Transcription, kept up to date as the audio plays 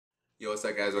Yo, what's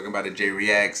up guys? Welcome back to J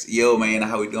Reacts. Yo man,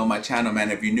 how we doing on my channel, man?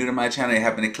 If you're new to my channel, you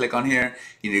happen to click on here,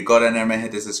 you need to go down there, man,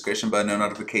 hit the subscription button, the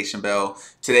notification bell.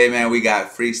 Today, man, we got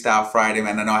Freestyle Friday,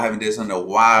 man. I know I haven't did this in a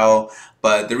while,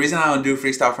 but the reason I don't do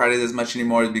Freestyle Fridays as much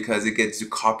anymore is because it gets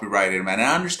copyrighted, man. And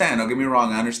I understand, don't get me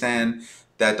wrong, I understand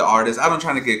that the artist, I don't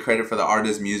try to get credit for the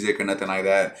artist's music or nothing like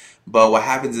that, but what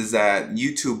happens is that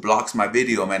YouTube blocks my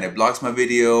video, man. It blocks my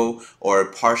video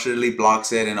or partially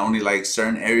blocks it and only like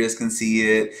certain areas can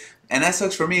see it. And that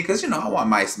sucks for me because, you know, I want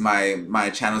my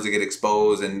channels to get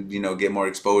exposed and, you know, get more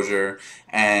exposure.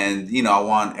 And, you know, I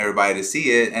want everybody to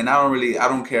see it. And I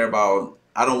don't care about,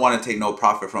 I don't want to take no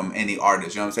profit from any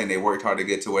artist. You know what I'm saying? They worked hard to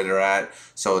get to where they're at.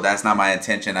 So that's not my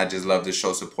intention. I just love to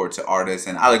show support to artists.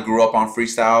 And I grew up on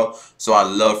freestyle, so I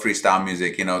love freestyle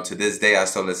music. You know, to this day, I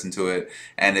still listen to it.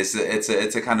 And it's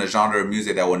a kind of genre of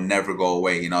music that will never go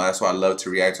away. You know, that's why I love to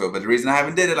react to it. But the reason I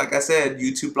haven't did it, like I said,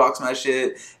 YouTube blocks my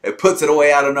shit. It puts it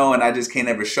away, I don't know, and I just can't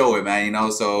ever show it, man. You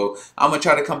know, so I'm going to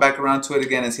try to come back around to it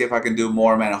again and see if I can do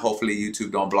more, man. And hopefully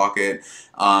YouTube don't block it.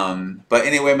 But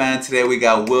anyway, man, today we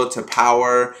got Will to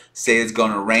Power, Say It's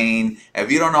Gonna Rain.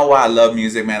 If you don't know why I love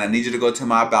music, man, I need you to go to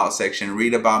my About section,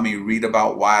 read about me, read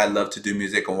about why I love to do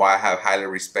music and why I have highly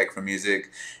respect for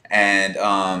music. And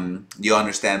you'll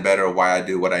understand better why I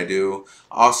do what I do.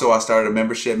 Also, I started a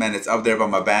membership, man. It's up there by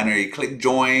my banner. You click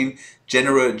join.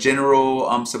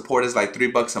 General support is like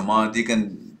 $3 a month. You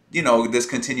can, you know,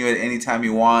 discontinue it anytime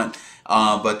you want.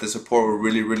 But the support will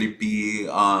really be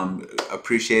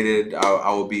appreciated.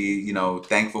 I will be, you know,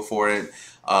 thankful for it.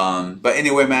 But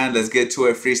anyway, man, let's get to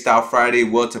it. Freestyle Friday,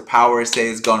 Will to Power, Say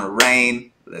It's Gonna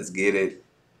Rain. Let's get it.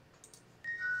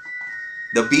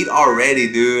 The beat already,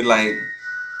 dude, like.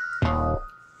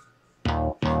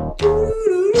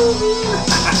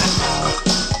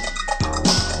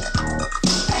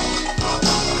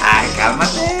 I got my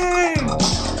thing.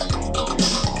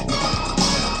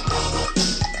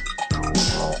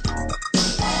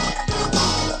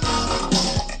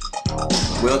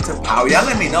 Will to Power. Y'all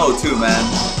let me know too, man.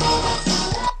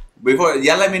 Before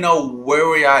y'all let me know where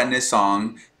we are in this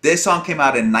song. This song came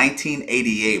out in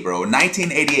 1988, bro.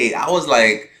 1988. I was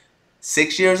like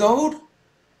 6 years old.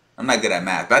 I'm not good at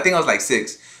math, but I think I was like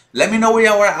 6. Let me know where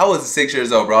y'all were. I was 6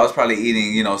 years old, bro. I was probably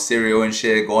eating, you know, cereal and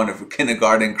shit, going to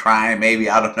kindergarten, crying, maybe,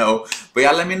 I don't know. But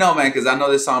y'all let me know, man, because I know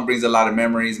this song brings a lot of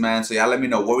memories, man. So y'all let me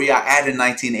know where y'all at in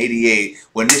 1988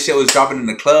 when this shit was dropping in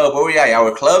the club. Where y'all? Y'all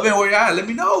were clubbing? Where y'all at? Let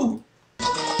me know.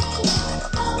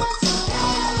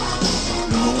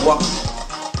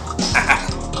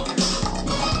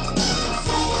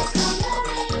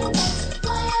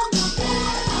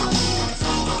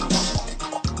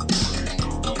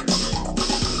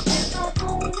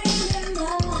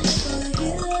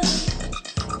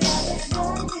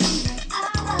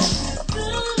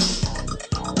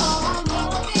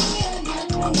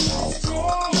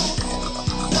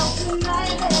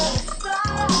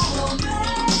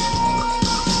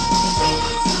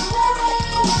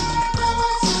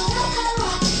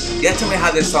 Yeah, tell me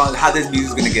how this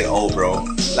music's gonna get old, bro.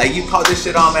 Like, you pop this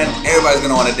shit on, man, everybody's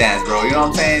gonna wanna dance, bro. You know what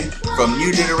I'm saying? From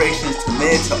new generations to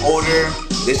mid to older,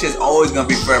 this shit's always gonna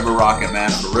be forever rocking, man,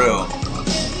 for real.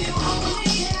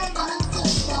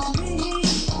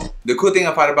 The cool thing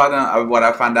I found about them, what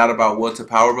I found out about Will to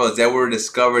Power, bro, is they were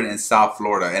discovered in South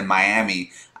Florida, in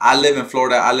Miami. I live in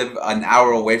Florida. I live an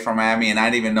hour away from Miami, and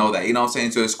I didn't even know that. You know what I'm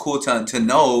saying? So it's cool to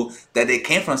know that they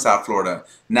came from South Florida.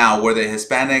 Now, were they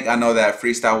Hispanic? I know that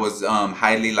Freestyle was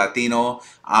highly Latino.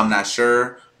 I'm not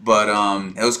sure, but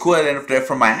it was cool that they're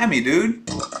from Miami, dude.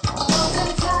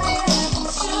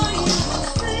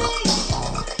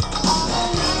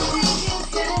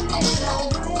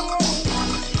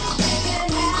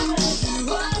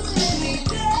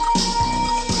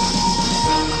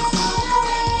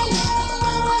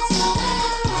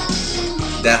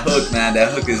 That hook, man,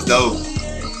 that hook is dope.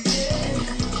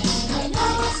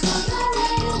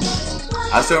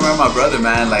 I still remember my brother,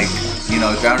 man, like, you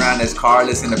know, driving around his car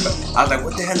listening to, I was like,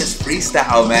 what the hell is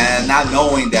freestyle, man? Not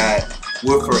knowing that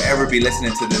we'll forever be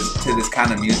listening to this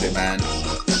kind of music, man.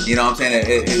 You know what I'm saying?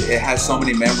 It has so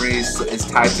many memories, it's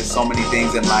tied to so many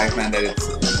things in life, man, that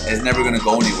it's never gonna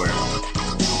go anywhere.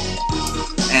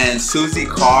 And Susie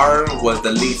Carr was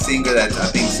the lead singer that's, I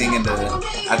think, singing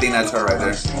I think that's her right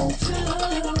there.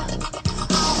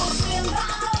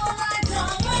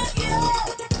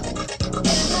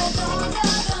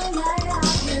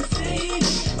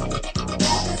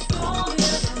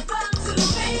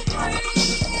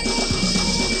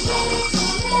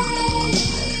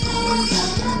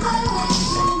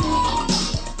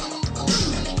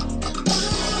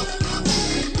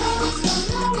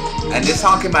 And this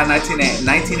song came out in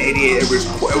 1988. It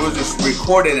was just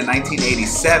recorded in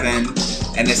 1987,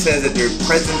 and it says that they're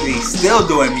presently still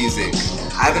doing music.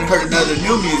 I haven't heard another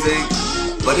new music,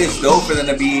 but it's dope for them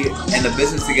to be in the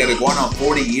business together, going on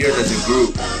 40 years as a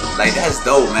group. Like, that's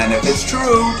dope, man. If it's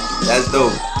true, that's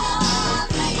dope.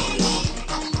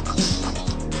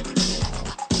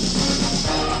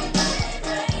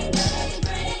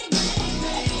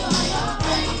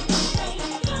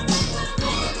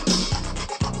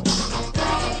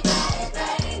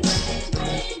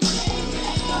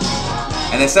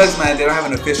 And it sucks, man, they don't have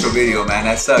an official video, man.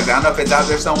 That sucks. I don't know if it's out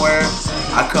there somewhere.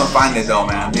 I couldn't find it though,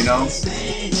 man, you know?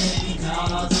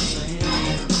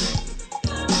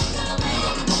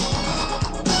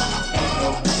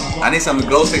 I need some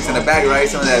glow sticks in the back, right?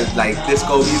 Some of that like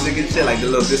disco music and shit, like the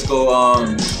little disco,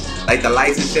 like the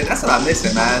lights and shit. That's what I'm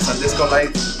missing, man. Some disco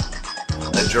lights,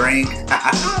 a drink.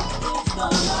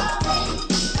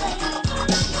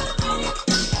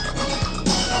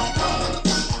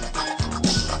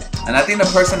 And I think the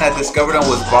person that discovered him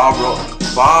was Bob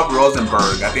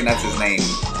Rosenberg. I think that's his name.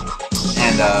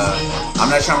 And I'm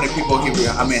not sure how many people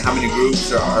how many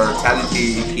groups or talent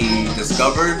he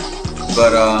discovered.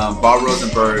 But Bob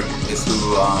Rosenberg is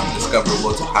who discovered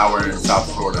Will to Power in South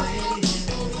Florida.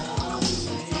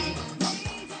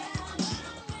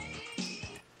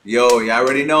 Yo, you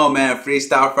already know, man.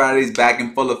 Freestyle Fridays back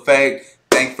in full effect.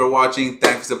 Thanks for watching.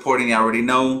 Thanks for supporting. You already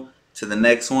know. To the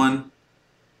next one.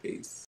 Peace.